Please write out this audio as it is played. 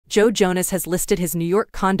Joe Jonas has listed his New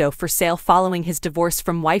York condo for sale following his divorce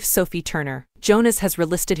from wife Sophie Turner. Jonas has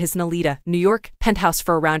relisted his Nolita, New York, penthouse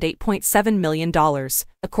for around $8.7 million.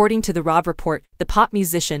 According to the Rob report, the pop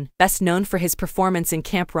musician, best known for his performance in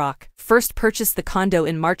Camp Rock, first purchased the condo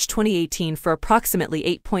in March 2018 for approximately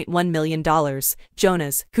 $8.1 million.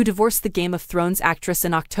 Jonas, who divorced the Game of Thrones actress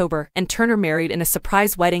in October, and Turner married in a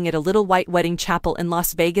surprise wedding at a Little White Wedding Chapel in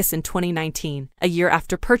Las Vegas in 2019, a year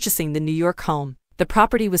after purchasing the New York home. The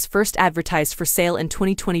property was first advertised for sale in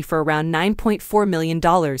 2020 for around $9.4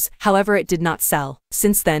 million, however it did not sell.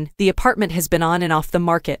 Since then, the apartment has been on and off the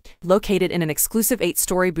market, located in an exclusive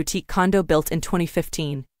 8-story boutique condo built in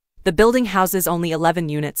 2015. The building houses only 11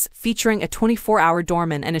 units, featuring a 24-hour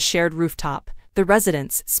doorman and a shared rooftop. The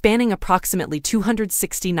residence, spanning approximately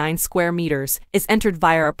 269 square meters, is entered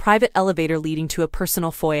via a private elevator leading to a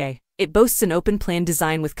personal foyer. It boasts an open-plan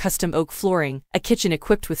design with custom oak flooring, a kitchen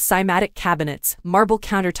equipped with cymatic cabinets, marble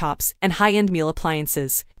countertops, and high-end meal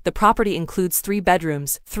appliances. The property includes 3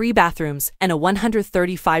 bedrooms, 3 bathrooms, and a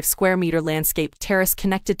 135-square-meter landscape terrace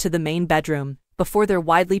connected to the main bedroom. Before their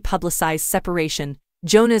widely publicized separation,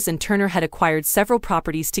 Jonas and Turner had acquired several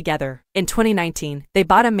properties together. In 2019, they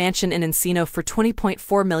bought a mansion in Encino for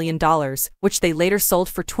 $20.4 million, which they later sold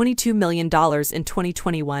for $22 million in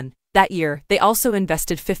 2021. That year, they also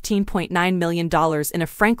invested $15.9 million in a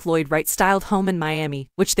Frank Lloyd Wright-styled home in Miami,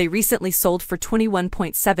 which they recently sold for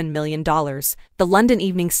 $21.7 million. The London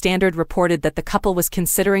Evening Standard reported that the couple was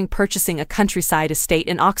considering purchasing a countryside estate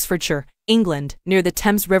in Oxfordshire, England, near the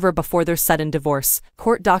Thames River before their sudden divorce.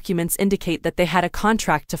 Court documents indicate that they had a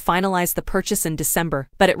contract to finalize the purchase in December,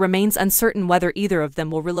 but it remains uncertain whether either of them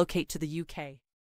will relocate to the UK.